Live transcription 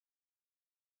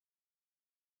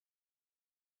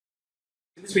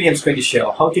In this video, I'm going to show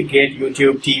how to get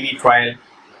YouTube TV trial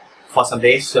for some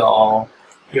days. So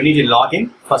you need to log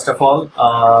in. First of all,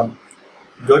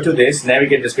 go to this,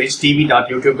 navigate this page,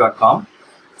 tv.youtube.com.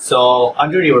 So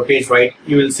under your page, right,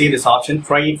 you will see this option,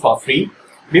 try it for free.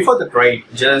 Before the try,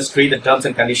 just read the terms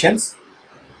and conditions.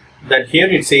 That here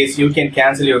it says you can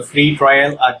cancel your free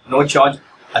trial at no charge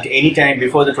at any time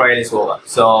before the trial is over.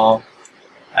 So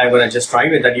I'm going to just try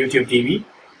with that YouTube TV.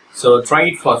 So try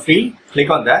it for free, click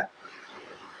on that.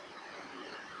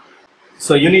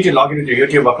 So you need to log in with your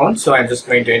YouTube account. So I'm just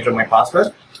going to enter my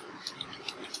password.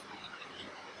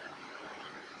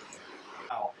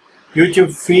 Now,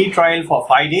 YouTube free trial for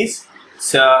 5 days.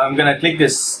 So I'm going to click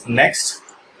this next.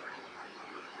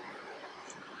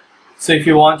 So if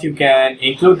you want, you can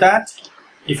include that.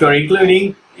 If you're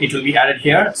including, it will be added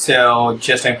here. So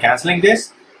just I'm canceling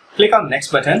this. Click on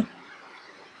next button.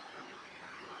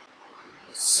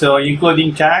 So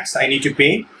including tax, I need to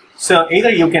pay. So either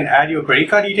you can add your credit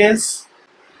card details.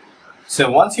 So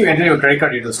once you enter your credit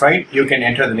card details, right, you can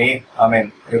enter the name.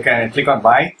 You can click on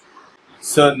buy.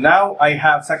 So now I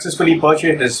have successfully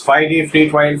purchased this 5-day free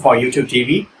trial for YouTube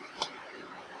TV.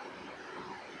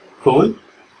 Cool.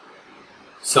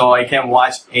 So I can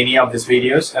watch any of these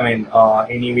videos.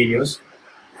 Any videos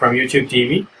from YouTube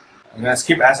TV. I'm gonna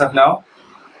skip as of now.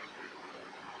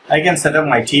 I can set up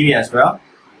my TV as well.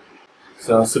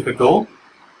 So super cool.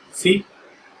 See.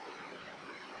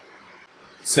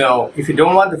 So if you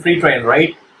don't want the free trial,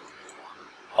 right,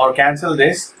 or cancel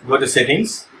this, go to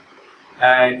settings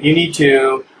and you need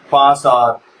to pause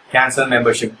or cancel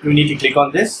membership. You need to click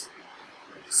on this.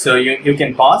 So you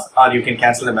can pause or you can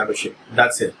cancel the membership.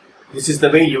 That's it. This is the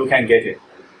way you can get it.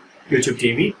 YouTube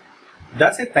TV.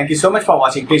 That's it. Thank you so much for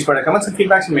watching. Please put a comments and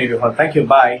feedbacks and maybe help. Thank you.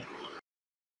 Bye.